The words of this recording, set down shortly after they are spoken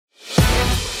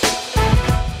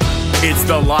It's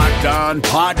the Locked On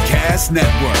Podcast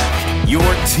Network, your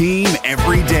team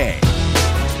every day.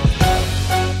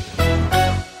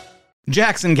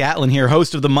 Jackson Gatlin here,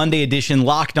 host of the Monday edition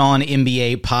Locked On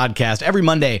NBA podcast. Every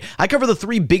Monday, I cover the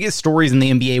three biggest stories in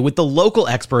the NBA with the local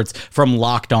experts from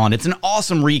Locked On. It's an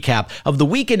awesome recap of the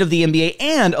weekend of the NBA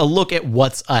and a look at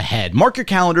what's ahead. Mark your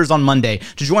calendars on Monday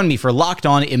to join me for Locked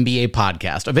On NBA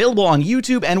podcast, available on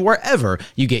YouTube and wherever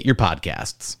you get your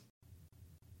podcasts.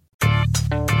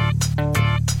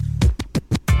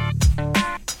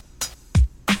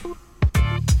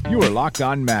 You are Locked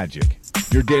On Magic,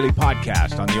 your daily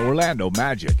podcast on the Orlando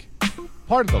Magic.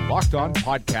 Part of the Locked On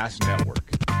Podcast Network,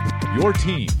 your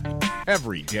team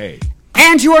every day.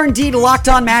 And you are indeed Locked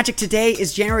On Magic. Today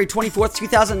is January 24th,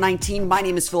 2019. My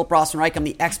name is Philip Rossman-Reich. I'm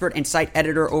the expert and site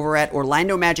editor over at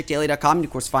OrlandoMagicDaily.com. And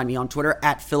of course, find me on Twitter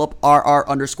at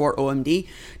PhilipRR_OMD.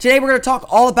 Today we're going to talk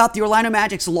all about the Orlando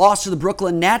Magic's loss to the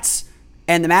Brooklyn Nets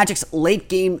and the Magic's late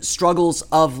game struggles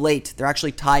of late. They're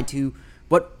actually tied to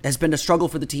what has been a struggle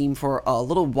for the team for a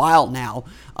little while now,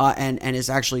 and is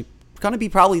actually going to be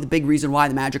probably the big reason why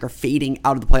the Magic are fading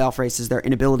out of the playoff race, is their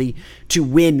inability to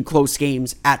win close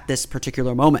games at this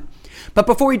particular moment. But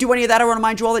before we do any of that, I want to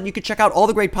remind you all that you can check out all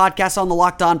the great podcasts on the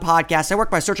Locked On Podcast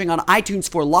Network by searching on iTunes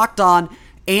for Locked On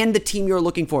and the team you're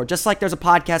looking for. Just like there's a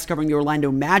podcast covering the Orlando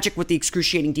Magic with the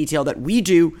excruciating detail that we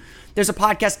do, there's a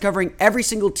podcast covering every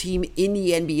single team in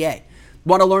the NBA.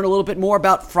 Want to learn a little bit more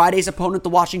about Friday's opponent, the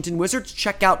Washington Wizards?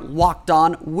 Check out Locked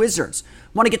On Wizards.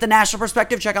 Want to get the national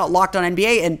perspective? Check out Locked On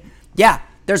NBA. And yeah,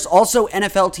 there's also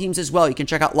NFL teams as well. You can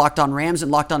check out Locked On Rams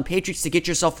and Locked On Patriots to get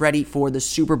yourself ready for the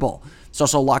Super Bowl. It's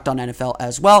also Locked On NFL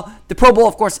as well. The Pro Bowl,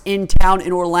 of course, in town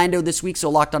in Orlando this week, so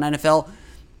Locked On NFL.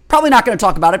 Probably not going to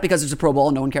talk about it because it's a Pro Bowl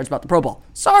and no one cares about the Pro Bowl.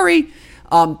 Sorry.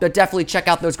 But definitely check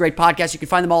out those great podcasts. You can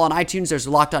find them all on iTunes. There's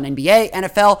Locked On NBA,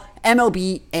 NFL,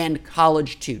 MLB, and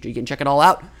college too. You can check it all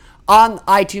out on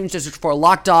iTunes. Just search for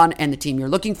Locked On and the team you're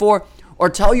looking for, or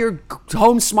tell your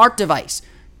home smart device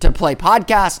to play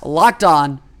podcast Locked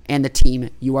On and the team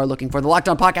you are looking for. The Locked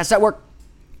On Podcast Network.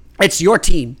 It's your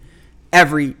team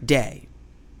every day.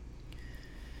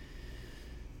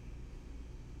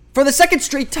 For the second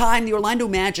straight time, the Orlando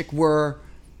Magic were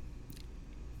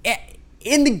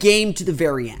in the game to the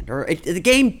very end, the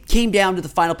game came down to the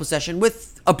final possession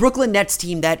with a Brooklyn Nets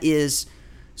team that is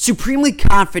supremely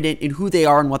confident in who they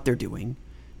are and what they're doing,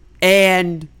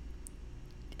 and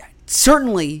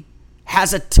certainly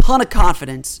has a ton of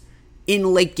confidence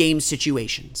in late game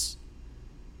situations.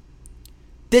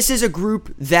 This is a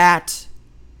group that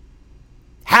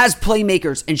has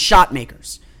playmakers and shot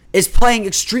makers, is playing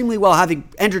extremely well, having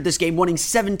entered this game, winning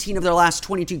 17 of their last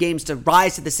 22 games to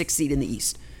rise to the 6th seed in the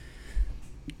East.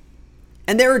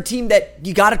 And they're a team that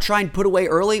you got to try and put away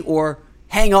early or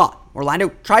hang on. Orlando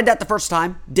tried that the first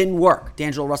time, didn't work.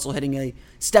 D'Angelo Russell hitting a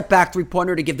step-back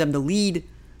three-pointer to give them the lead.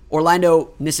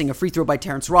 Orlando missing a free throw by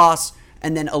Terrence Ross,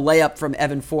 and then a layup from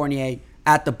Evan Fournier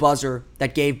at the buzzer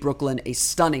that gave Brooklyn a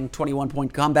stunning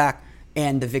 21-point comeback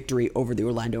and the victory over the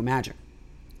Orlando Magic.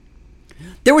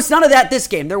 There was none of that this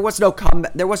game. There was no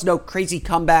crazy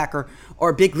comeback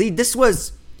or big lead. This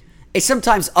was a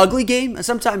sometimes ugly game, a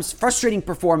sometimes frustrating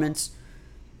performance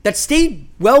that stayed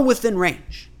well within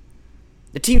range.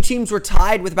 The teams were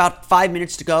tied with about 5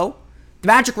 minutes to go. The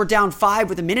Magic were down 5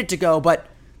 with a minute to go, but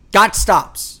got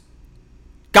stops.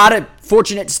 Got a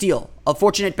fortunate steal, a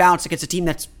fortunate bounce against a team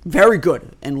that's very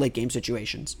good in late game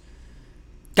situations.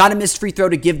 Got a missed free throw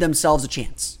to give themselves a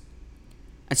chance.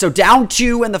 And so down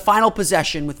 2 in the final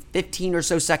possession with 15 or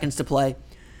so seconds to play,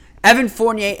 Evan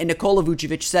Fournier and Nikola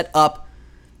Vucevic set up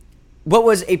what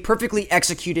was a perfectly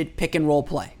executed pick and roll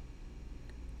play.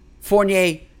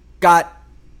 Fournier got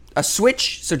a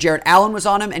switch, so Jarrett Allen was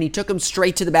on him, and he took him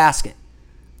straight to the basket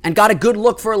and got a good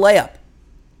look for a layup.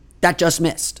 That just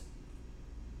missed.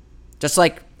 Just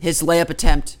like his layup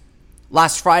attempt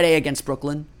last Friday against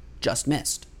Brooklyn just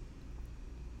missed.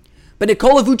 But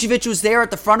Nikola Vucevic was there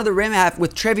at the front of the rim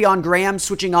with Treveon Graham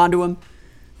switching onto him,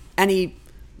 and he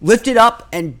lifted up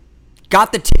and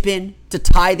got the tip in to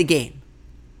tie the game.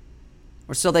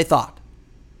 Or so they thought.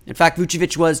 In fact,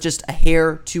 Vucevic was just a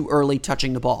hair too early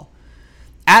touching the ball.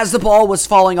 As the ball was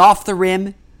falling off the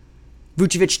rim,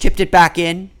 Vucevic tipped it back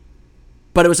in,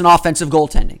 but it was an offensive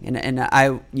goaltending.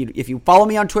 And if you follow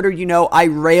me on Twitter, you know I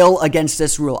rail against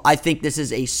this rule. I think this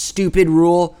is a stupid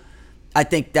rule. I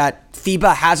think that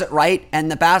FIBA has it right,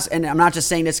 and I'm not just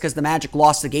saying this because the Magic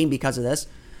lost the game because of this.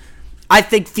 I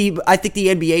think the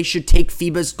NBA should take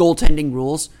FIBA's goaltending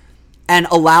rules and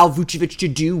allow Vucevic to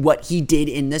do what he did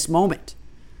in this moment.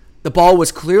 The ball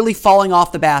was clearly falling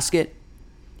off the basket.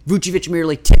 Vucevic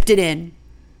merely tipped it in.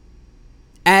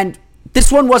 And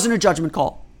this one wasn't a judgment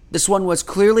call. This one was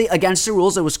clearly against the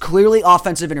rules. It was clearly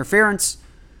offensive interference.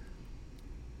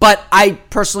 But I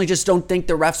personally just don't think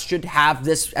the refs should have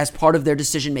this as part of their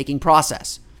decision-making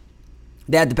process.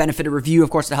 They had the benefit of review, of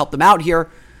course, to help them out here.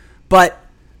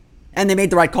 And they made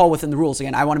the right call within the rules.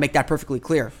 Again, I want to make that perfectly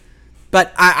clear.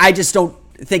 But I just don't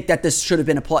think that this should have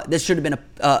been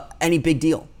any big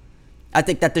deal. I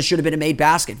think that this should have been a made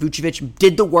basket. Vucevic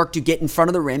did the work to get in front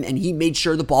of the rim, and he made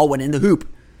sure the ball went in the hoop.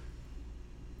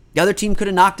 The other team could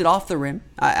have knocked it off the rim.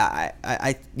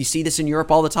 You see this in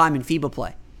Europe all the time in FIBA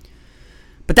play.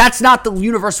 But that's not the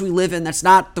universe we live in. That's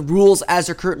not the rules as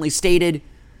they're currently stated.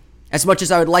 As much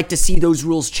as I would like to see those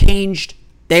rules changed,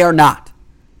 they are not.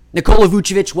 Nikola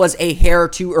Vucevic was a hair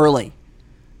too early.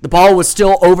 The ball was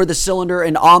still over the cylinder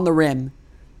and on the rim.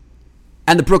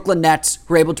 And the Brooklyn Nets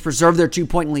were able to preserve their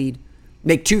 2-point lead,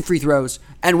 make 2 free throws,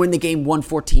 and win the game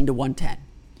 114-110.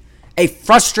 A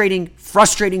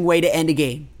frustrating way to end a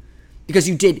game. Because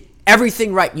you did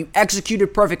everything right. You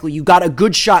executed perfectly. You got a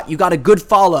good shot. You got a good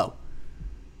follow.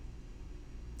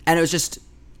 And it was just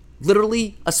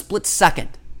literally a split second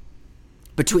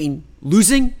between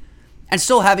losing and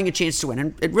still having a chance to win.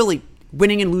 And it really,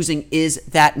 winning and losing is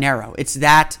that narrow. It's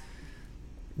that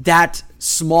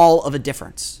small of a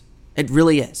difference. It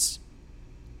really is.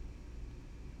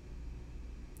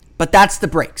 But that's the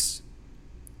breaks.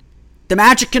 The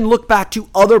Magic can look back to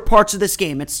other parts of this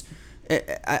game.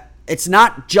 It's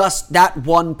not just that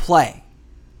one play,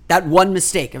 that one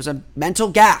mistake. It was a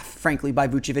mental gaffe, frankly, by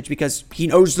Vucevic because he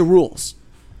knows the rules,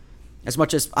 as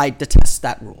much as I detest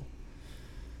that rule.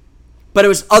 But it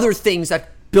was other things that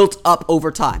built up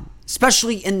over time,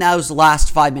 especially in those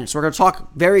last 5 minutes. We're going to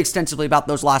talk very extensively about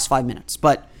those last 5 minutes.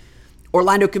 But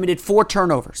Orlando committed 4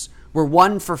 turnovers. We're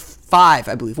 1 for 5,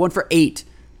 I believe, 1 for 8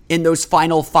 in those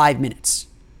final 5 minutes.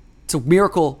 It's a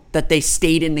miracle that they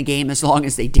stayed in the game as long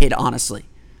as they did, honestly.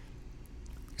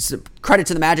 It's a credit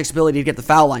to the Magic's ability to get the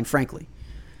foul line, frankly.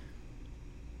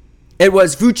 It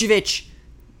was Vucevic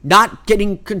not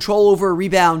getting control over a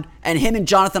rebound and him and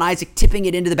Jonathan Isaac tipping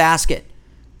it into the basket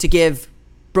to give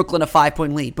Brooklyn a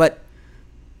 5-point lead. But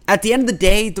at the end of the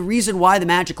day, the reason why the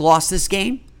Magic lost this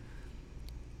game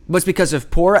was because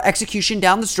of poor execution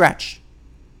down the stretch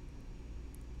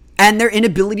and their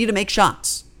inability to make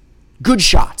shots. Good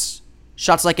shots.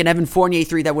 Shots like an Evan Fournier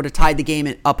 3 that would have tied the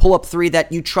game, a pull-up 3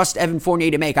 that you trust Evan Fournier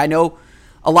to make. I know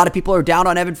a lot of people are down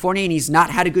on Evan Fournier and he's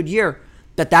not had a good year,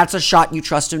 but that's a shot you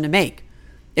trust him to make.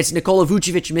 It's Nikola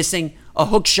Vucevic missing a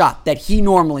hook shot that he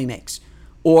normally makes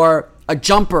or a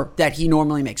jumper that he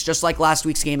normally makes, just like last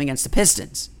week's game against the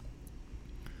Pistons.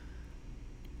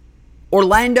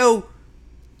 Orlando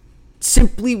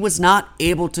simply was not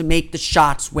able to make the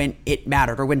shots when it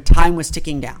mattered or when time was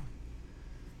ticking down.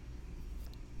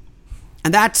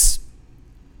 And that's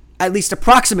at least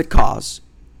approximate cause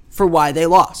for why they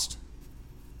lost.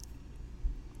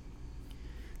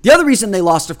 The other reason they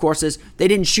lost, of course, is they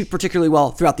didn't shoot particularly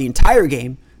well throughout the entire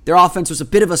game. Their offense was a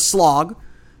bit of a slog.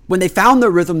 When they found their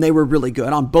rhythm, they were really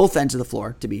good on both ends of the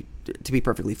floor, to be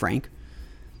perfectly frank.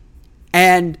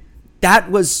 And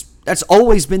that's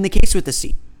always been the case with this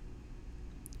team.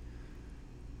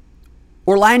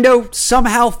 Orlando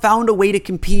somehow found a way to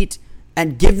compete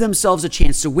and give themselves a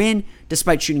chance to win,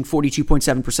 despite shooting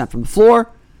 42.7% from the floor.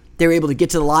 They were able to get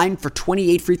to the line for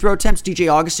 28 free throw attempts.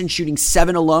 DJ Augustin shooting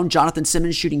 7 alone. Jonathan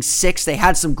Simmons shooting 6. They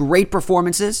had some great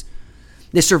performances.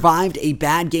 They survived a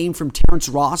bad game from Terrence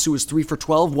Ross, who was 3 for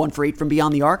 12, 1 for 8 from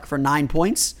beyond the arc for 9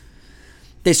 points.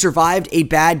 They survived a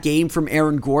bad game from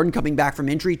Aaron Gordon coming back from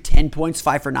injury, 10 points,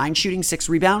 5 for 9 shooting, 6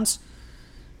 rebounds.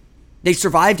 They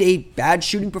survived a bad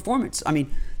shooting performance. I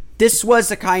mean, this was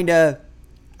a kind of,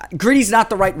 gritty's not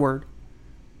the right word,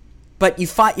 but you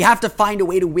have to find a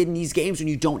way to win these games when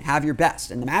you don't have your best.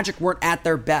 And the Magic weren't at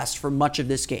their best for much of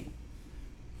this game.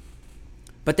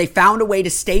 But they found a way to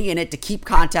stay in it, to keep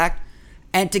contact,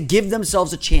 and to give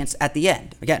themselves a chance at the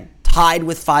end. Again, tied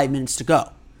with 5 minutes to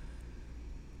go.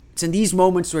 It's in these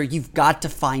moments where you've got to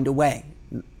find a way.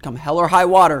 Come hell or high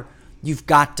water, you've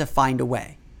got to find a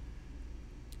way.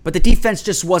 But the defense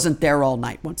just wasn't there all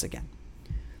night once again.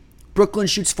 Brooklyn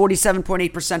shoots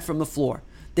 47.8% from the floor.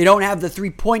 They don't have the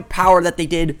three-point power that they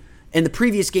did in the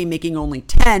previous game, making only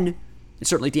 10. And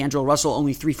certainly D'Angelo Russell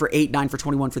only 3 for 8, 9 for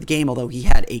 21 for the game, although he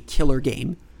had a killer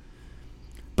game.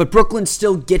 But Brooklyn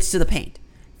still gets to the paint.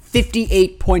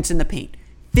 58 points in the paint.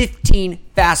 15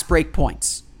 fast break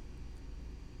points.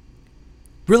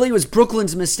 Really, it was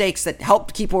Brooklyn's mistakes that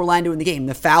helped keep Orlando in the game.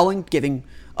 The fouling, giving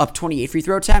up 28 free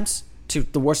throw attempts to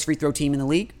the worst free throw team in the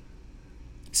league.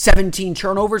 17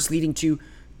 turnovers leading to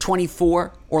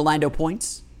 24 Orlando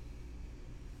points.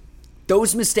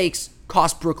 Those mistakes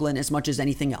cost Brooklyn as much as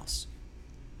anything else.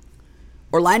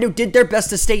 Orlando did their best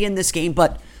to stay in this game,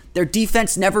 but their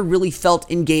defense never really felt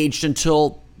engaged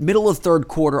until middle of third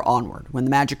quarter onward, when the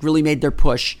Magic really made their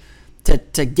push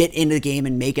to get into the game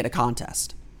and make it a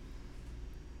contest.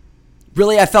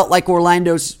 Really, I felt like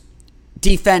Orlando's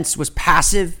defense was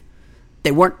passive.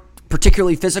 They weren't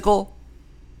particularly physical,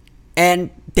 and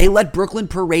they let Brooklyn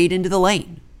parade into the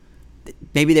lane.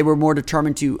 Maybe they were more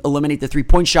determined to eliminate the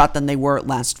three-point shot than they were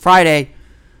last Friday,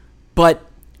 but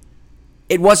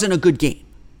it wasn't a good game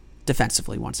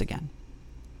defensively once again.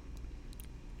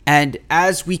 And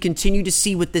as we continue to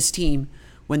see with this team,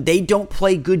 when they don't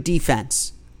play good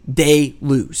defense, they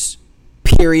lose.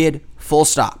 Period. Full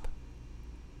stop.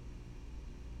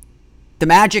 The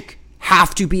Magic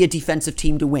have to be a defensive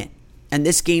team to win, and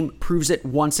this game proves it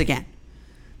once again.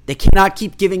 They cannot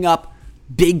keep giving up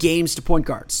big games to point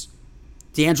guards.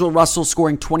 D'Angelo Russell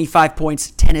scoring 25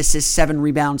 points, 10 assists, 7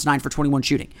 rebounds, 9 for 21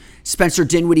 shooting. Spencer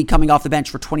Dinwiddie coming off the bench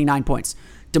for 29 points.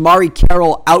 DeMarre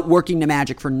Carroll outworking the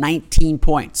Magic for 19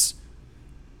 points.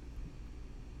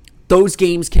 Those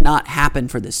games cannot happen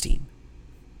for this team.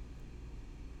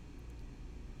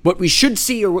 What we should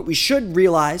see, or what we should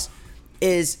realize,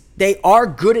 is they are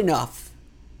good enough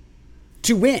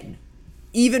to win,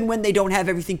 even when they don't have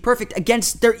everything perfect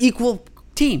against their equal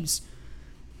teams.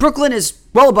 Brooklyn is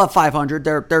well above 500.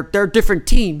 They're a different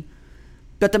team.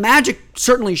 But the Magic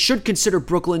certainly should consider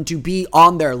Brooklyn to be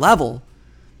on their level.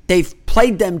 They've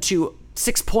played them to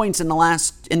 6 points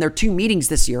in their 2 meetings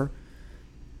this year.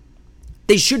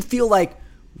 They should feel like,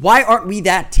 why aren't we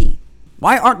that team?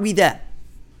 Why aren't we that?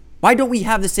 Why don't we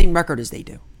have the same record as they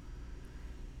do?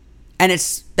 And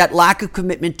it's that lack of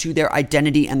commitment to their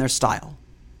identity and their style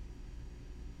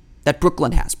that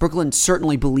Brooklyn has. Brooklyn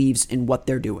certainly believes in what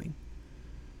they're doing.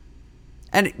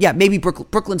 And yeah, maybe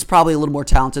Brooklyn's probably a little more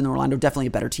talented than Orlando. Definitely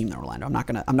a better team than Orlando. I'm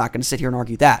not gonna sit here and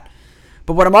argue that.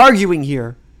 But what I'm arguing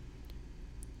here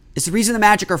is the reason the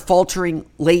Magic are faltering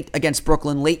late against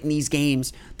Brooklyn, late in these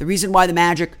games. The reason why the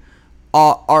Magic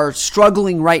are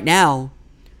struggling right now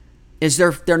is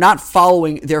they're not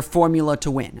following their formula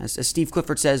to win. As Steve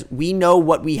Clifford says, we know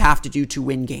what we have to do to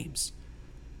win games.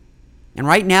 And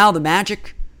right now, the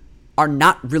Magic are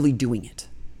not really doing it.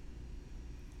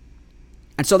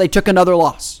 And so they took another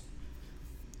loss.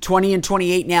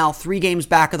 20-28 now, 3 games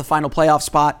back of the final playoff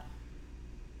spot.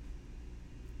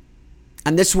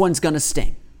 And this one's going to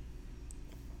sting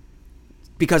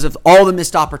because of all the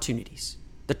missed opportunities,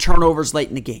 the turnovers late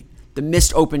in the game, the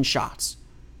missed open shots,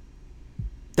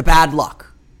 the bad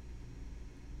luck.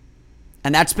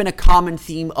 And that's been a common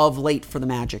theme of late for the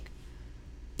Magic,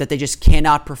 that they just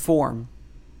cannot perform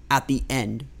at the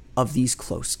end of these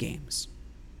close games.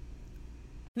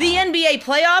 The NBA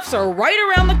playoffs are right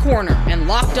around the corner, and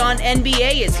Locked On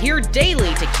NBA is here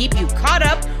daily to keep you caught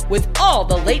up with all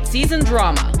the late season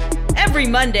drama. Every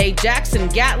Monday, Jackson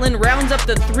Gatlin rounds up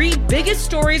the 3 biggest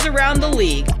stories around the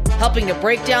league, helping to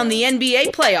break down the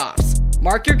NBA playoffs.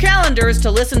 Mark your calendars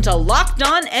to listen to Locked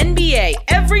On NBA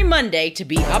every Monday to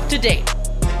be up to date.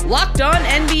 Locked On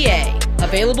NBA,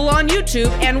 available on YouTube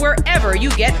and wherever you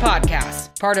get podcasts.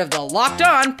 Part of the Locked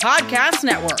On Podcast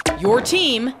Network, your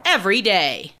team every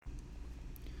day.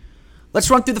 Let's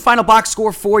run through the final box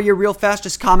score for you real fast.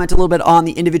 Just comment a little bit on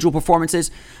the individual performances.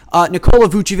 Nikola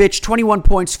Vucevic, 21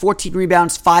 points, 14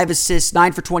 rebounds, 5 assists,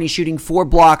 9 for 20 shooting, 4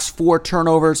 blocks, 4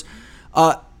 turnovers.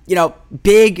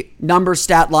 Big number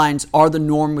stat lines are the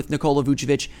norm with Nikola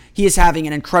Vucevic. He is having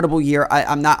an incredible year.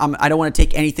 I don't want to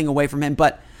take anything away from him,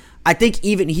 but I think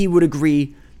even he would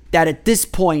agree that at this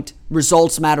point,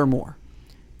 results matter more.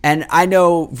 And I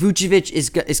know Vucevic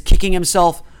is kicking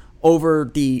himself over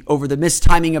the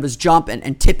mistiming of his jump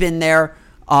and tip in there.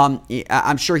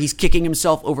 I'm sure he's kicking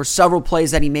himself over several plays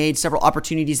that he made, several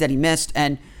opportunities that he missed.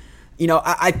 And,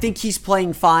 I think he's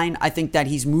playing fine. I think that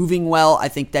he's moving well. I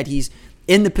think that he's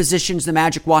in the positions the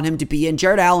Magic want him to be in.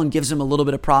 Jared Allen gives him a little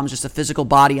bit of problems, just a physical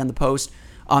body on the post.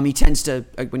 He tends to,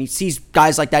 when he sees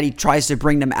guys like that, he tries to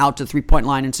bring them out to the three-point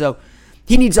line. And so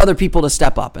he needs other people to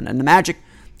step up. And the Magic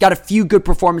got a few good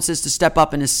performances to step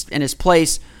up in his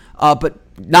place, but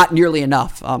not nearly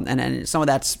enough. And some of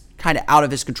that's kind of out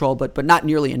of his control, but not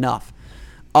nearly enough.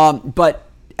 But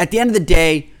at the end of the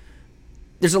day,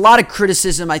 there's a lot of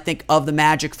criticism, I think, of the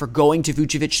Magic for going to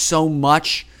Vucevic so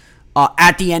much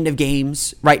at the end of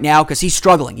games right now because he's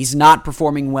struggling. He's not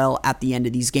performing well at the end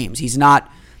of these games. He's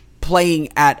not playing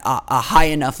at a high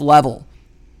enough level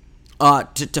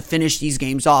to finish these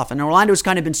games off. And Orlando's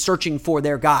kind of been searching for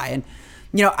their guy. And,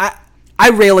 I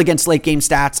rail against late game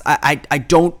stats. I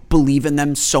don't believe in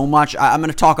them so much. I'm going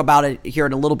to talk about it here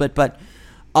in a little bit, but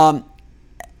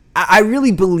I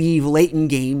really believe late in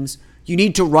games you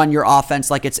need to run your offense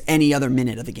like it's any other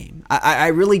minute of the game. I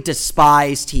really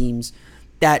despise teams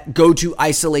that go to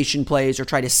isolation plays or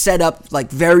try to set up like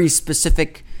very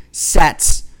specific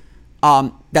sets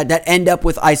that end up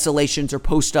with isolations or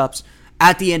post-ups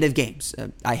at the end of games.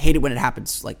 I hate it when it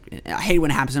happens. I hate it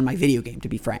when it happens in my video game, to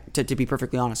be frank, to be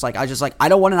perfectly honest. I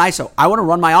don't want an ISO. I want to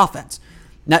run my offense.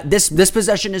 Now, this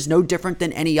possession is no different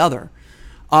than any other.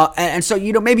 And so,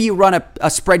 maybe you run a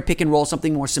spread pick and roll,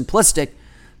 something more simplistic,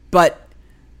 but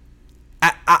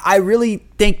I really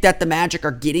think that the Magic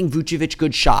are getting Vucevic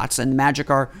good shots, and the Magic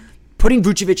are putting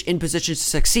Vucevic in position to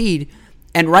succeed,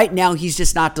 and right now he's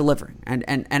just not delivering.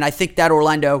 And I think that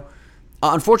Orlando,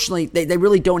 unfortunately, they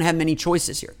really don't have many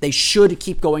choices here. They should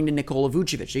keep going to Nikola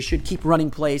Vucevic. They should keep running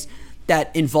plays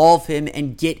that involve him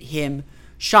and get him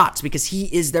shots because he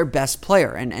is their best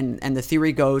player. And the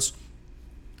theory goes,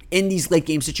 in these late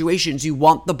game situations, you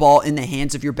want the ball in the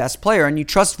hands of your best player, and you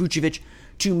trust Vucevic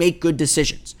to make good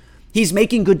decisions. He's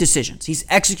making good decisions. He's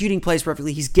executing plays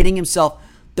perfectly. He's getting himself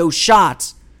those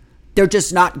shots. They're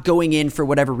just not going in for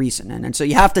whatever reason. And so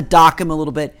you have to dock him a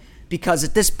little bit because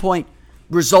at this point,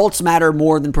 results matter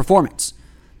more than performance,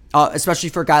 especially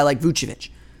for a guy like Vucevic.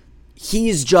 He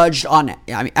is judged on,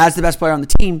 as the best player on the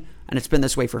team, and it's been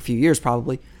this way for a few years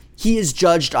probably, he is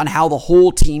judged on how the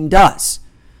whole team does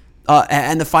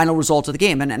and the final results of the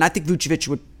game. And I think Vucevic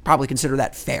would probably consider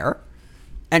that fair.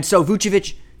 And so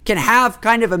Vucevic can have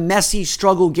kind of a messy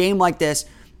struggle game like this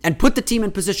and put the team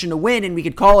in position to win, and we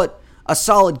could call it a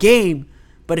solid game.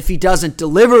 But if he doesn't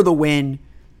deliver the win,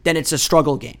 then it's a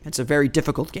struggle game. It's a very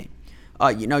difficult game.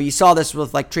 You saw this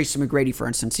with like Tracy McGrady, for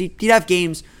instance. He'd have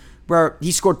games where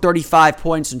he scored 35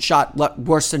 points and shot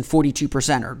worse than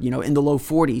 42% or, in the low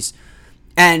 40s.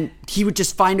 And he would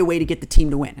just find a way to get the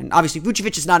team to win. And obviously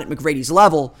Vucevic is not at McGrady's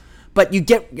level, but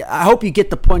I hope you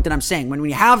get the point that I'm saying. When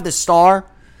you have the star,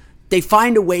 they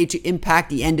find a way to impact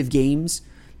the end of games,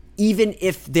 even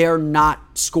if they're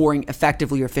not scoring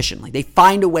effectively or efficiently. They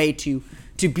find a way to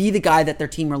be the guy that their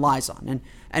team relies on.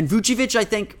 And Vucevic, I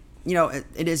think,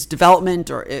 in his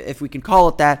development, or if we can call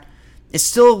it that, is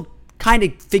still kind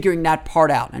of figuring that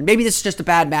part out. And maybe this is just a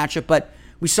bad matchup, but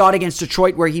we saw it against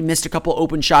Detroit where he missed a couple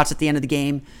open shots at the end of the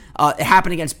game. It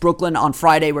happened against Brooklyn on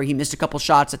Friday where he missed a couple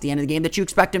shots at the end of the game that you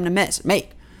expect him to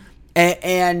make.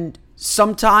 And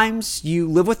sometimes you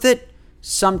live with it,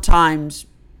 sometimes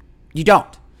you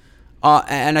don't.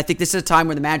 And I think this is a time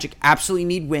where the Magic absolutely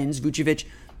need wins. Vucevic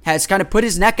has kind of put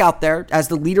his neck out there as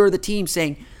the leader of the team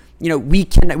saying, we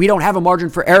don't have a margin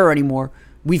for error anymore.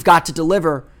 We've got to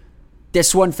deliver.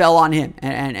 This one fell on him.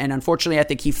 And unfortunately, I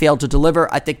think he failed to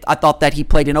deliver. I thought that he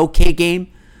played an okay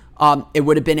game. It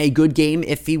would have been a good game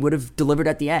if he would have delivered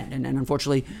at the end. And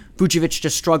unfortunately, Vucevic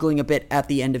just struggling a bit at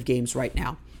the end of games right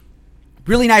now.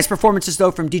 Really nice performances,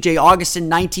 though, from DJ Augustin,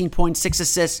 19.6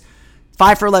 assists,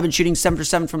 5 for 11 shooting, 7 for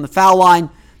 7 from the foul line.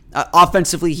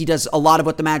 Offensively, he does a lot of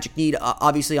what the Magic need,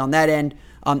 obviously, on that end.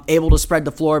 Able to spread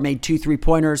the floor, made 2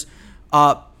 3-pointers.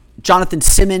 Jonathan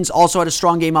Simmons also had a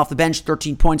strong game off the bench,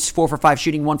 13 points, 4 for 5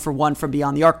 shooting, 1 for 1 from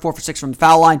beyond the arc, 4 for 6 from the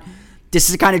foul line. This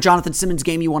is the kind of Jonathan Simmons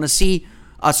game you want to see.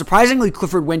 Surprisingly,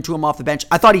 Clifford went to him off the bench.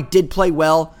 I thought he did play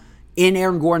well in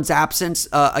Aaron Gordon's absence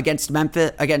against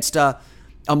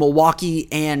Milwaukee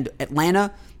and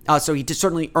Atlanta. So he just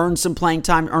certainly earned some playing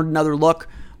time, earned another look.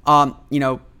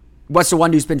 What's the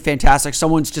one who's been fantastic?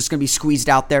 Someone's just going to be squeezed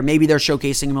out there. Maybe they're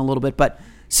showcasing him a little bit, but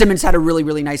Simmons had a really,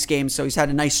 really nice game. So he's had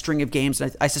a nice string of games.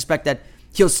 And I suspect that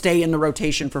he'll stay in the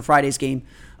rotation for Friday's game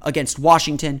against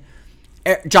Washington.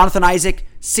 Jonathan Isaac,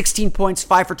 16 points,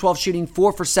 5 for 12 shooting,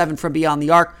 4 for 7 from beyond the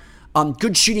arc.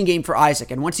 Good shooting game for Isaac.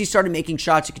 And once he started making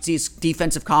shots, you could see his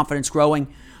defensive confidence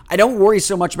growing. I don't worry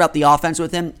so much about the offense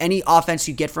with him. Any offense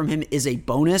you get from him is a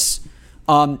bonus.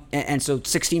 And so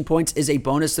 16 points is a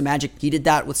bonus. The Magic needed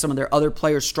that with some of their other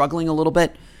players struggling a little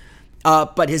bit.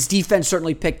 But his defense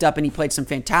certainly picked up, and he played some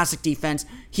fantastic defense.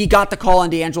 He got the call on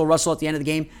D'Angelo Russell at the end of the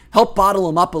game, helped bottle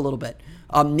him up a little bit.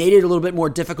 Made it a little bit more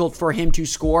difficult for him to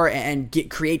score and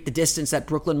create the distance that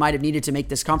Brooklyn might have needed to make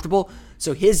this comfortable.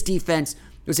 So his defense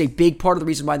was a big part of the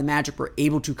reason why the Magic were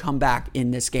able to come back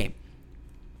in this game.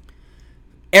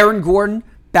 Aaron Gordon,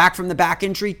 back from the back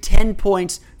injury, 10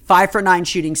 points, 5 for 9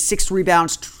 shooting, 6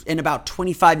 rebounds in about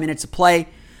 25 minutes of play.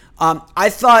 I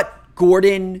thought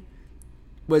Gordon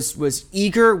was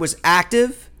eager, was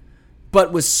active,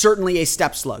 but was certainly a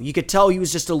step slow. You could tell he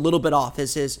was just a little bit off.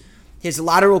 His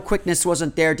lateral quickness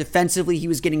wasn't there. Defensively, he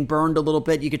was getting burned a little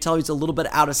bit. You could tell he was a little bit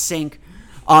out of sync.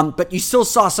 But you still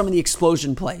saw some of the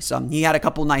explosion plays. He had a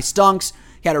couple nice dunks.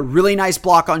 He had a really nice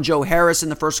block on Joe Harris in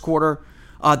the first quarter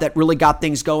that really got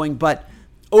things going. But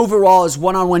overall, his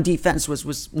one-on-one defense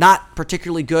was not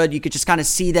particularly good. You could just kind of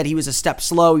see that he was a step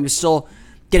slow. He was still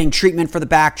getting treatment for the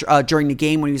back during the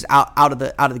game when he was out of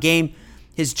the game.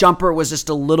 His jumper was just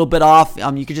a little bit off.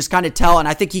 You could just kind of tell, and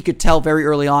I think he could tell very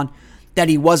early on that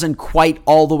he wasn't quite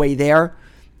all the way there.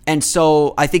 And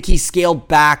so I think he scaled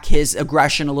back his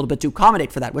aggression a little bit to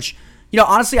accommodate for that, which,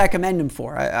 honestly, I commend him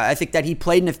for. I think that he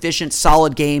played an efficient,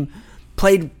 solid game,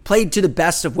 played to the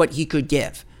best of what he could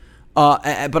give.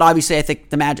 But obviously, I think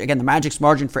the Magic's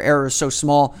margin for error is so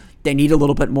small, they need a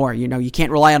little bit more. You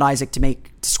can't rely on Isaac to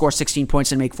score 16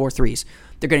 points and make 4 threes.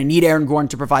 They're going to need Aaron Gordon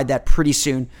to provide that pretty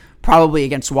soon, probably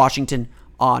against Washington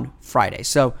on Friday.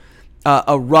 So not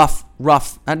a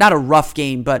rough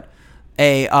game, but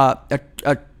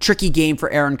a tricky game for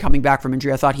Aaron coming back from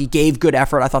injury. I thought he gave good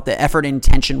effort. I thought the effort and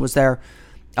intention was there,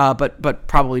 but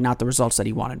probably not the results that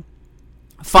he wanted.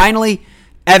 Finally,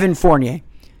 Evan Fournier,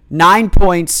 9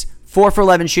 points, 4 for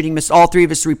 11 shooting, missed all 3 of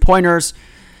his 3-pointers.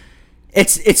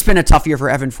 It's been a tough year for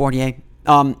Evan Fournier.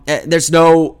 There's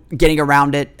no getting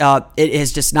around it. It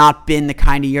has just not been the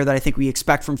kind of year that I think we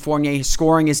expect from Fournier. His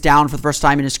scoring is down for the first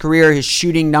time in his career. His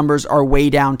shooting numbers are way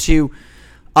down too.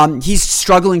 He's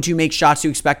struggling to make shots you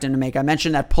expect him to make. I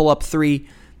mentioned that pull-up 3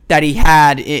 that he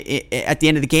had at the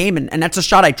end of the game, and that's a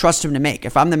shot I trust him to make.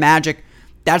 If I'm the Magic,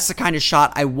 that's the kind of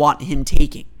shot I want him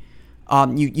taking.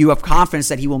 You have confidence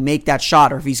that he will make that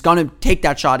shot, or if he's going to take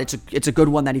that shot, it's a good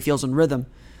one that he feels in rhythm.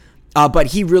 But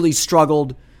he really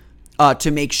struggled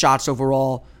to make shots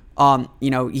overall.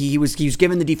 He was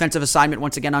given the defensive assignment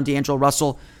once again on D'Angelo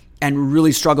Russell and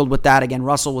really struggled with that. Again,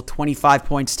 Russell with 25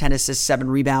 points, 10 assists, 7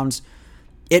 rebounds.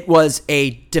 It was a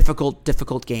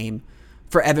difficult game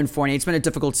for Evan Fournier. It's been a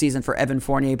difficult season for Evan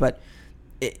Fournier, but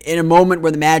in a moment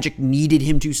where the Magic needed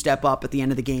him to step up at the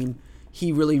end of the game,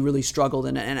 he really, really struggled.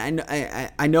 And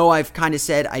I know I've kind of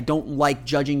said I don't like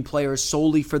judging players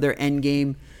solely for their end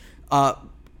game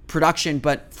production,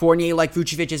 but Fournier, like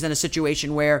Vucevic, is in a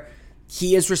situation where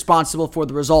he is responsible for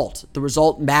the result. The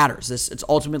result matters. It's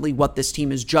ultimately what this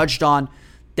team is judged on.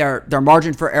 Their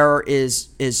margin for error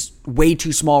is way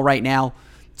too small right now.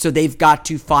 So they've got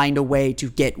to find a way to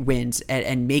get wins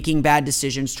and making bad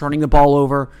decisions, turning the ball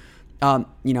over.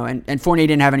 And Fournier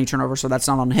didn't have any turnover, so that's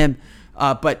not on him.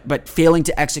 But failing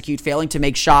to execute, failing to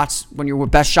make shots when you're your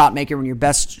best shot maker, when your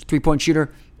best 3-point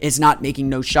shooter is not making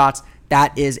no shots,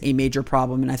 that is a major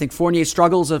problem. And I think Fournier's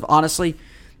struggles have honestly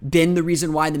been the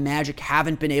reason why the Magic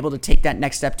haven't been able to take that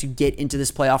next step to get into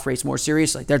this playoff race more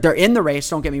seriously. They're in the race,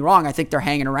 don't get me wrong. I think they're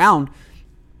hanging around.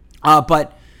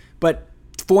 But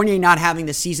Fournier not having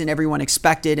the season everyone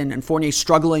expected and Fournier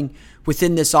struggling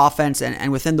within this offense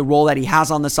and within the role that he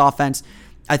has on this offense,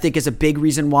 I think is a big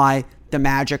reason why the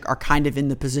Magic are kind of in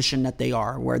the position that they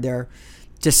are, where they're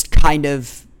just kind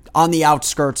of on the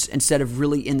outskirts instead of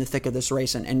really in the thick of this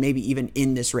race and maybe even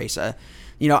in this race.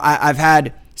 I've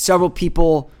had several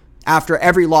people after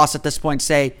every loss at this point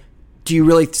say, do you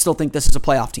really still think this is a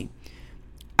playoff team?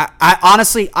 I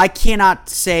honestly, I cannot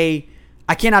see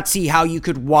how you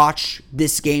could watch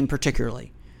this game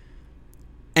particularly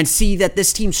and see that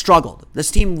this team struggled.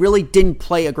 This team really didn't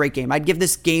play a great game. I'd give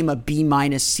this game a B-,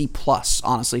 C+,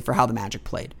 honestly, for how the Magic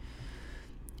played.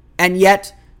 And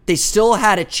yet, they still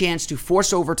had a chance to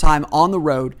force overtime on the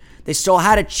road. They still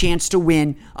had a chance to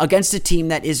win against a team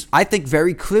that is, I think,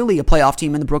 very clearly a playoff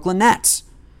team in the Brooklyn Nets.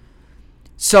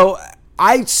 So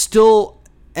I still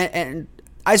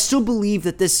believe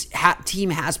that this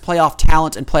team has playoff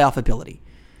talent and playoff ability.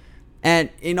 And,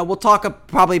 we'll talk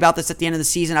probably about this at the end of the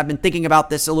season. I've been thinking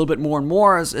about this a little bit more and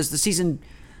more as the season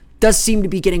does seem to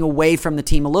be getting away from the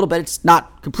team a little bit. It's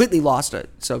not completely lost,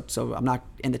 so I'm not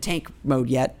in the tank mode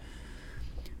yet.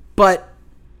 But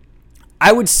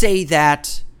I would say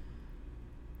that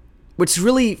what's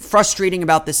really frustrating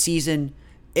about this season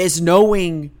is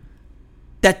knowing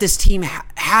that this team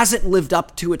hasn't lived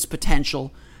up to its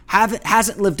potential,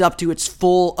 hasn't lived up to its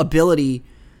full ability,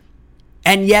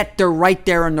 and yet they're right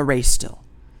there in the race still.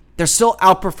 They're still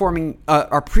outperforming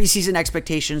our preseason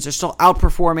expectations. They're still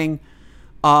outperforming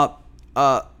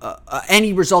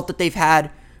any result that they've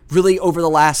had really over the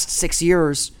last 6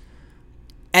 years.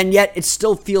 And yet it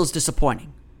still feels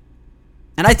disappointing.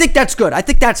 And I think that's good. I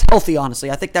think that's healthy,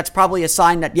 honestly. I think that's probably a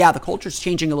sign that, the culture's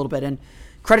changing a little bit. And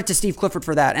credit to Steve Clifford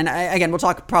for that. And again, we'll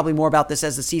talk probably more about this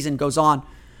as the season goes on.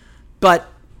 But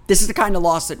this is the kind of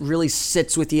loss that really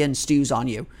sits with you and stews on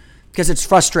you. Because it's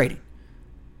frustrating.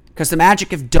 Because the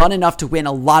Magic have done enough to win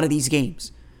a lot of these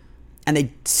games. And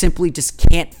they simply just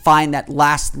can't find that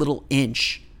last little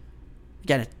inch.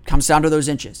 Again, it comes down to those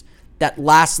inches. That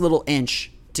last little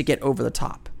inch to get over the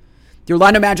top. The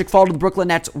Orlando Magic fall to the Brooklyn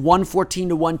Nets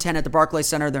 114-110 at the Barclays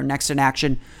Center. They're next in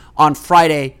action on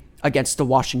Friday against the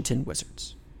Washington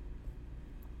Wizards.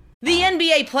 The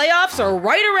NBA playoffs are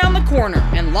right around the corner,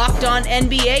 and Locked On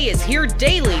NBA is here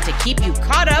daily to keep you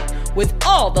caught up with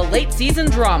all the late season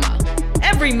drama.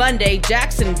 Every Monday,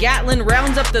 Jackson Gatlin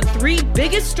rounds up the 3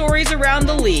 biggest stories around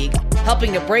the league,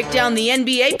 helping to break down the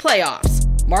NBA playoffs.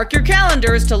 Mark your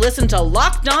calendars to listen to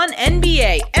Locked On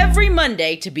NBA every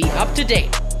Monday to be up to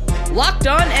date. Locked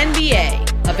On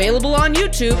NBA, available on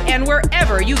YouTube and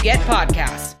wherever you get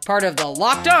podcasts. Part of the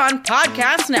Locked On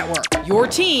Podcast Network, your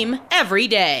team every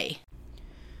day.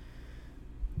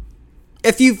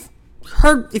 If you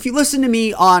listen to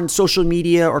me on social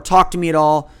media or talk to me at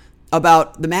all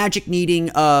about the Magic needing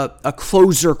a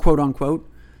closer, quote unquote,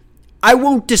 I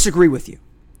won't disagree with you.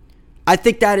 I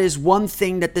think that is one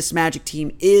thing that this Magic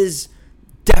team is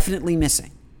definitely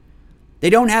missing. They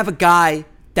don't have a guy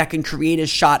that can create a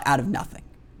shot out of nothing.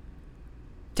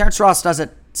 Terrence Ross does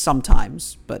it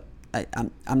sometimes, but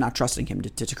I'm not trusting him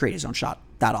to create his own shot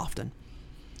that often.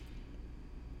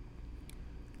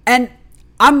 And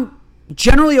I'm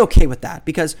generally okay with that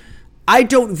because I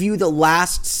don't view the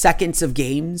last seconds of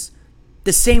games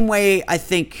the same way I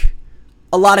think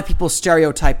a lot of people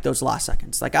stereotype those last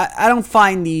seconds. Like, I don't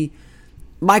find the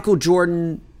Michael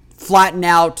Jordan flatten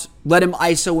out, let him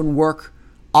ISO and work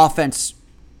offense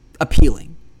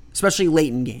appealing, especially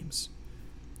late in games.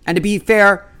 And to be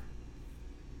fair,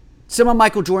 some of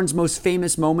Michael Jordan's most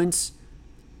famous moments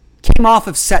came off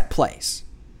of set plays.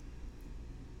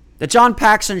 The John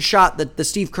Paxson shot, the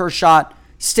Steve Kerr shot,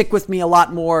 stick with me a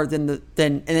lot more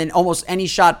than almost any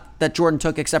shot that Jordan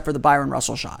took except for the Byron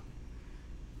Russell shot.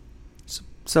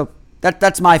 So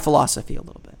that's my philosophy a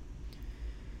little bit.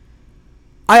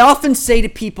 I often say to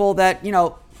people that,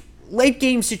 late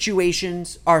game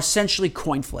situations are essentially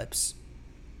coin flips.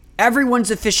 Everyone's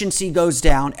efficiency goes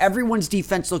down. Everyone's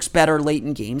defense looks better late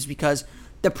in games because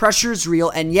the pressure is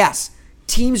real. And yes,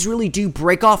 teams really do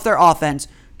break off their offense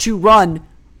to run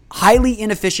highly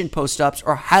inefficient post-ups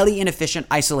or highly inefficient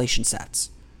isolation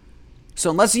sets. So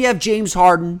unless you have James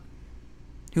Harden,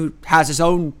 who has his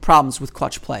own problems with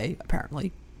clutch play,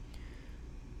 apparently,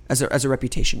 as a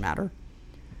reputation matter,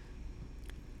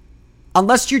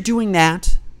 unless you're doing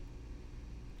that,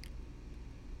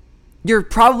 you're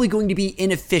probably going to be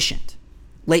inefficient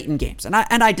late in games. And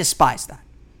I despise that.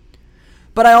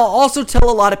 But I'll also tell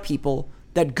a lot of people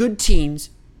that good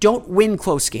teams don't win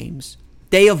close games.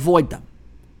 They avoid them.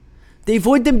 They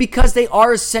avoid them because they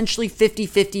are essentially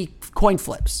 50-50 coin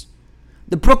flips.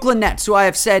 The Brooklyn Nets, who I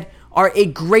have said are a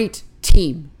great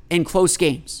team in close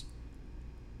games,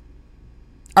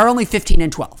 are only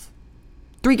 15-12.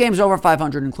 3 games over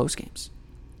 500 in close games.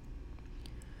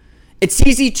 It's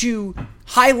easy to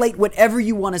highlight whatever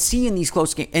you want to see in these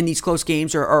close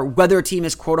games, or whether a team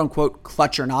is quote unquote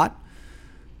clutch or not,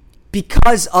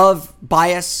 because of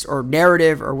bias or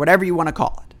narrative or whatever you want to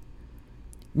call it.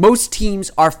 Most teams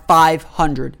are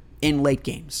 500 in late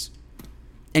games,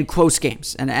 in close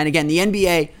games. And again, the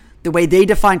NBA, the way they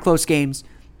define close games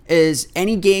is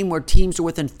any game where teams are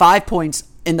within 5 points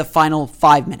in the final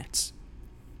 5 minutes.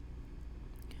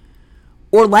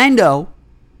 Orlando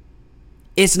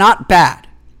is not bad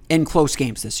in close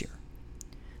games this year.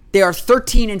 They are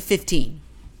 13-15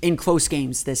 in close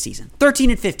games this season.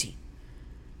 13-15.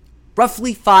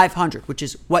 Roughly 500, which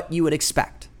is what you would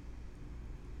expect.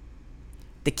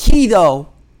 The key, though,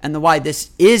 and the why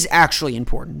this is actually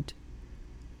important,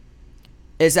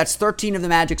 is that's 13 of the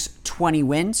Magic's 20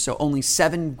 wins, so only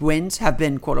 7 wins have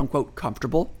been quote-unquote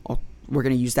comfortable. We're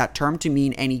going to use that term to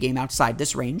mean any game outside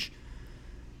this range.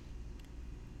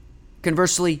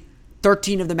 Conversely,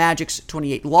 13 of the Magic's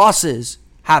 28 losses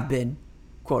have been,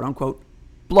 quote-unquote,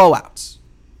 blowouts.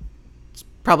 It's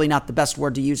probably not the best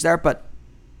word to use there, but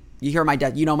you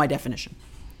know my definition.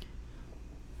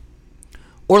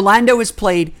 Orlando has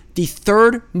played the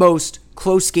 3rd most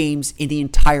close games in the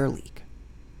entire league.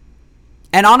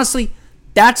 And honestly,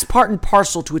 that's part and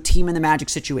parcel to a team in the Magic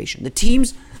situation. The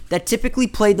teams that typically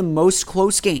play the most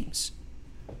close games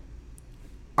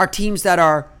are teams that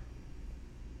are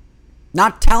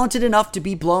not talented enough to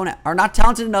be blown out, are not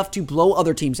talented enough to blow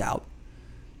other teams out,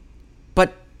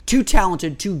 but too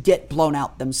talented to get blown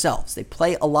out themselves. They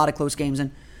play a lot of close games.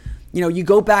 And, you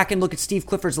go back and look at Steve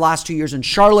Clifford's last 2 years in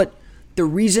Charlotte. The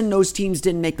reason those teams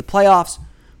didn't make the playoffs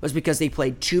was because they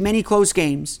played too many close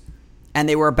games and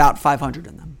they were about 500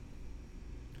 in them.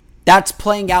 That's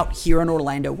playing out here in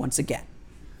Orlando once again.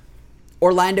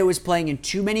 Orlando is playing in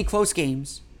too many close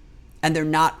games and they're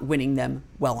not winning them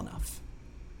well enough,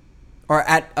 or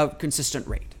at a consistent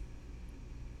rate.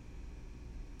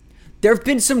 There have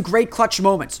been some great clutch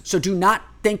moments, so do not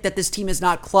think that this team is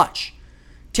not clutch.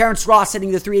 Terrence Ross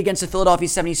hitting the 3 against the Philadelphia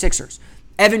 76ers.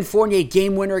 Evan Fournier,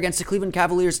 game winner against the Cleveland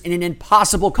Cavaliers in an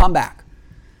impossible comeback.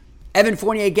 Evan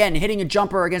Fournier again hitting a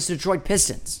jumper against the Detroit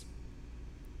Pistons.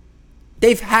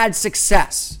 They've had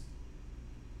success.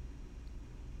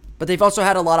 But they've also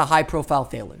had a lot of high-profile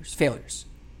failures.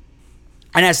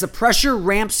 And as the pressure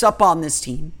ramps up on this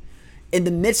team, in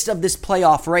the midst of this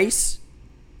playoff race,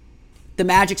 the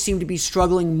Magic seem to be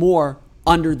struggling more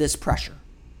under this pressure.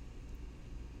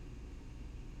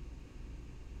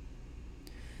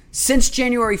 Since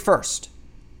January 1st,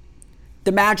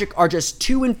 the Magic are just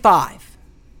 2-5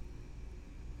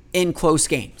 in close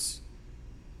games.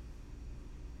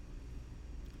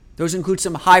 Those include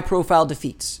some high-profile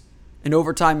defeats. The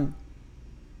overtime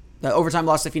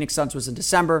loss to the Phoenix Suns was in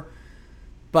December,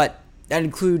 but that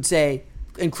includes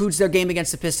their game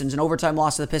against the Pistons, an overtime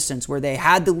loss to the Pistons, where they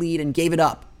had the lead and gave it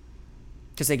up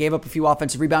because they gave up a few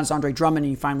offensive rebounds to Andre Drummond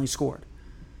and he finally scored,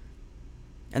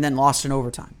 and then lost in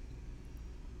overtime.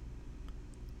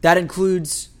 That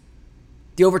includes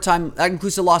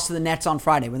the loss to the Nets on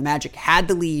Friday, when the Magic had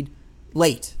the lead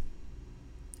late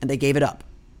and they gave it up.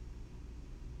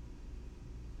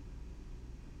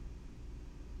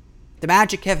 The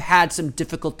Magic have had some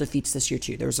difficult defeats this year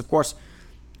too. There was, of course,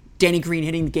 Danny Green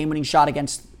hitting the game-winning shot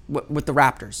against the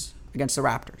Raptors.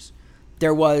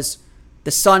 There was the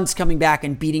Suns coming back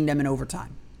and beating them in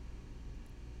overtime.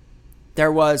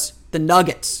 There was the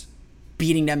Nuggets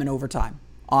beating them in overtime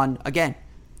on, again,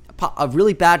 a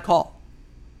really bad call.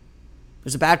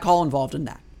 There's a bad call involved in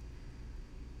that.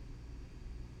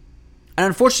 And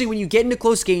unfortunately, when you get into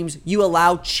close games, you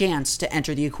allow chance to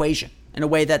enter the equation in a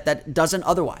way that doesn't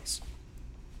otherwise.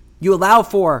 You allow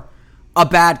for a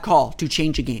bad call to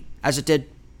change a game, as it did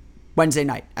Wednesday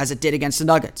night, as it did against the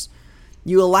Nuggets.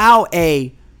 You allow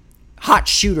a hot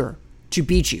shooter to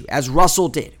beat you, as Russell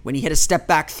did when he hit a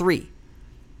step-back three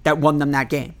that won them that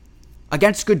game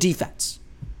against good defense.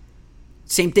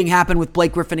 Same thing happened with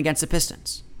Blake Griffin against the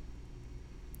Pistons.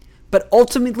 But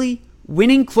ultimately,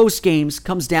 winning close games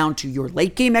comes down to your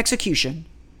late-game execution,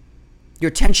 your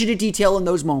attention to detail in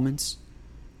those moments,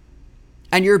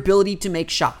 and your ability to make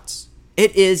shots.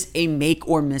 It is a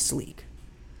make-or-miss league.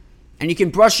 And you can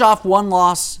brush off one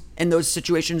loss in those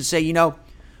situations and say,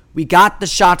 we got the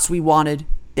shots we wanted,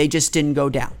 they just didn't go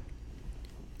down.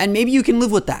 And maybe you can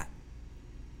live with that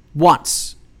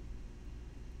once.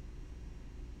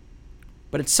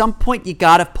 But at some point, you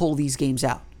got to pull these games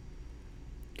out,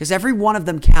 because every one of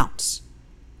them counts.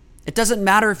 It doesn't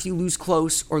matter if you lose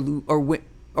close or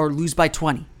lose by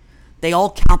 20. They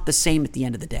all count the same at the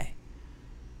end of the day.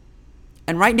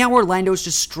 And right now, Orlando is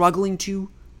just struggling to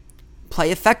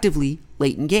play effectively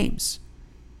late in games.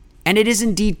 And it is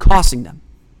indeed costing them.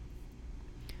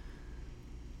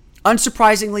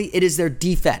 Unsurprisingly, it is their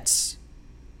defense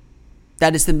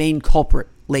that is the main culprit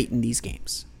late in these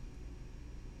games.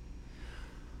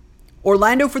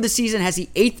 Orlando for the season has the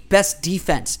 8th best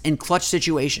defense in clutch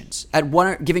situations,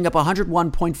 giving up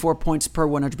 101.4 points per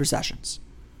 100 possessions.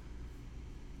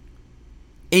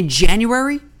 In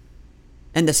January,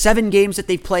 and the 7 games that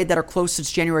they've played that are close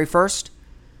since January 1st,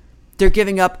 they're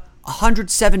giving up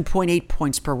 107.8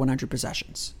 points per 100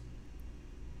 possessions.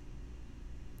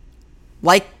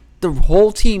 Like the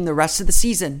whole team the rest of the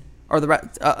season, or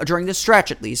during this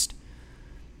stretch at least,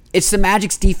 it's the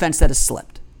Magic's defense that has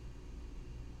slipped.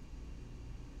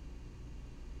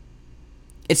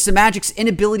 It's the Magic's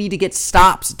inability to get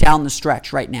stops down the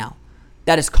stretch right now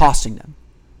that is costing them.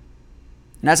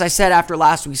 And as I said after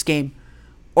last week's game,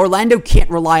 Orlando can't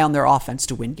rely on their offense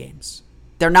to win games.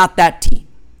 They're not that team.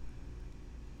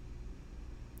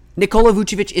 Nikola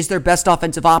Vucevic is their best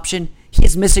offensive option. He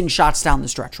is missing shots down the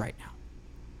stretch right now.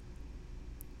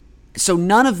 So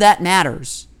none of that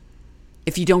matters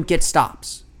if you don't get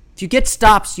stops. If you get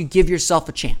stops, you give yourself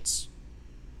a chance.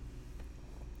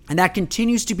 And that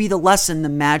continues to be the lesson the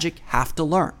Magic have to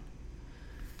learn.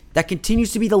 That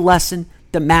continues to be the lesson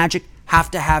the Magic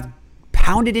have to have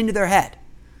pounded into their head.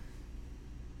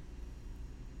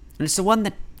 And it's the one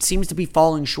that seems to be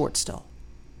falling short still.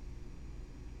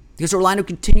 Because Orlando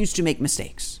continues to make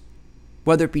mistakes.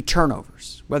 Whether it be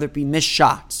turnovers, whether it be missed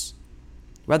shots,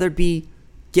 whether it be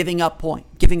giving up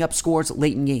scores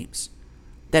late in games.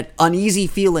 That uneasy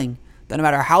feeling that no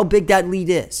matter how big that lead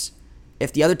is,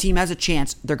 if the other team has a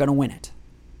chance, they're going to win it.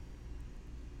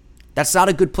 That's not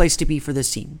a good place to be for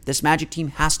this team. This Magic team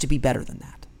has to be better than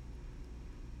that.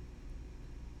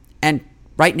 And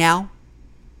right now,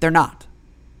 they're not.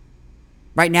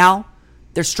 Right now,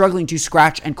 they're struggling to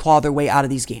scratch and claw their way out of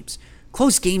these games.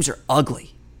 Close games are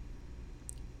ugly.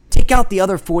 Take out the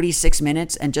other 46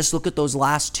 minutes and just look at those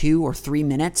last 2 or 3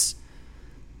 minutes.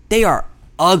 They are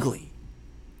ugly.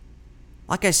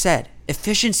 Like I said,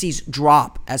 efficiencies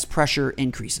drop as pressure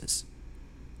increases.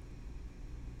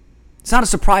 It's not a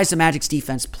surprise the Magic's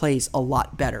defense plays a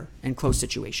lot better in close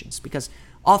situations because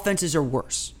offenses are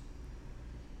worse.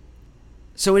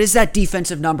 So it is that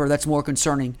defensive number that's more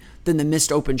concerning than the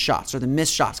missed open shots or the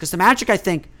missed shots. Because the Magic, I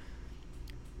think,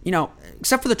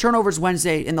 except for the turnovers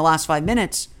Wednesday in the last 5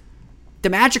 minutes, the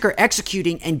Magic are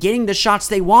executing and getting the shots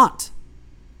they want.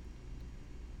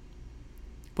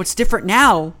 What's different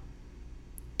now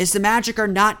is the Magic are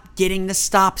not getting the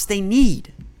stops they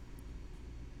need.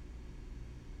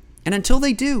 And until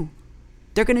they do,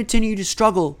 they're going to continue to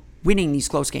struggle winning these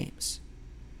close games.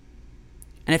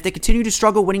 And if they continue to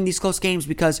struggle winning these close games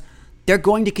because they're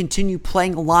going to continue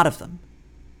playing a lot of them,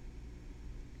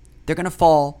 they're going to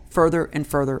fall further and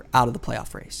further out of the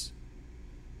playoff race.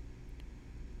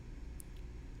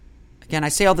 Again, I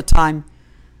say all the time,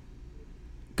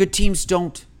 good teams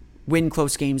don't win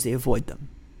close games, they avoid them.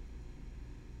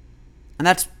 And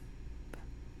that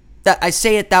I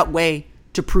say it that way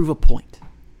to prove a point.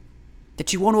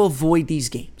 That you want to avoid these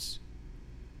games.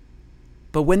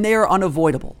 But when they are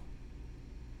unavoidable,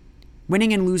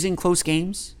 winning and losing close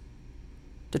games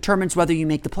determines whether you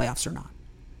make the playoffs or not.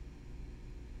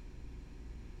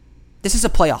 This is a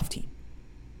playoff team.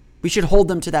 We should hold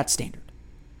them to that standard.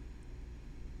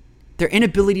 Their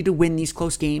inability to win these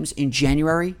close games in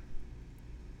January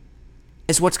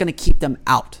is what's going to keep them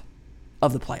out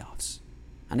of the playoffs.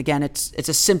 And again, it's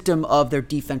a symptom of their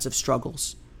defensive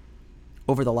struggles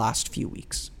over the last few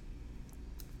weeks.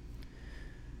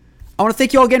 I want to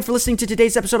thank you all again for listening to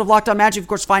today's episode of Locked On Magic. Of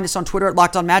course, find us on Twitter at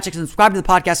Locked On Magic and subscribe to the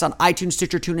podcast on iTunes,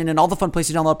 Stitcher, TuneIn, and all the fun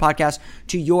places to download podcasts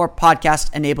to your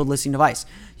podcast-enabled listening device.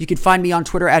 You can find me on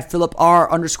Twitter at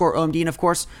PhilipR_OMD. And of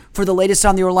course, for the latest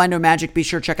on the Orlando Magic, be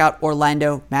sure to check out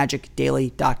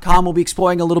OrlandoMagicDaily.com. We'll be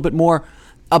exploring a little bit more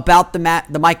about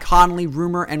the Mike Conley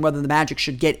rumor and whether the Magic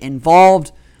should get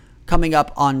involved coming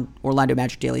up on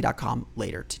OrlandoMagicDaily.com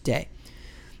later today.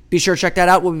 Be sure to check that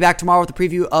out. We'll be back tomorrow with a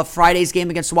preview of Friday's game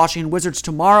against the Washington Wizards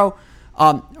tomorrow.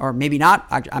 Or maybe not.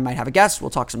 I might have a guest. We'll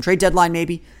talk some trade deadline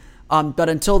maybe. But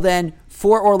until then,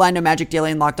 for Orlando Magic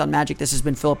Daily and Locked On Magic, this has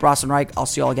been Philip Rosenreich. I'll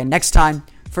see you all again next time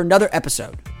for another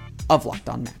episode of Locked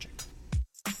On Magic.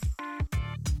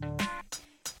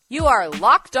 You are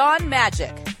Locked On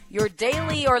Magic, your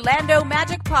daily Orlando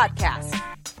Magic podcast.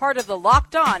 Part of the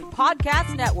Locked On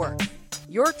Podcast Network.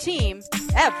 Your team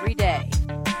every day.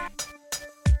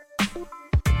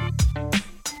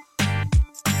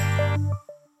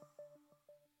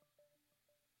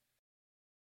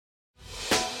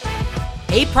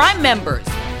 Hey, Prime members,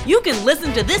 you can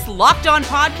listen to this Locked On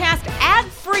podcast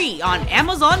ad-free on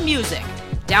Amazon Music.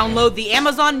 Download the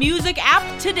Amazon Music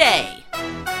app today.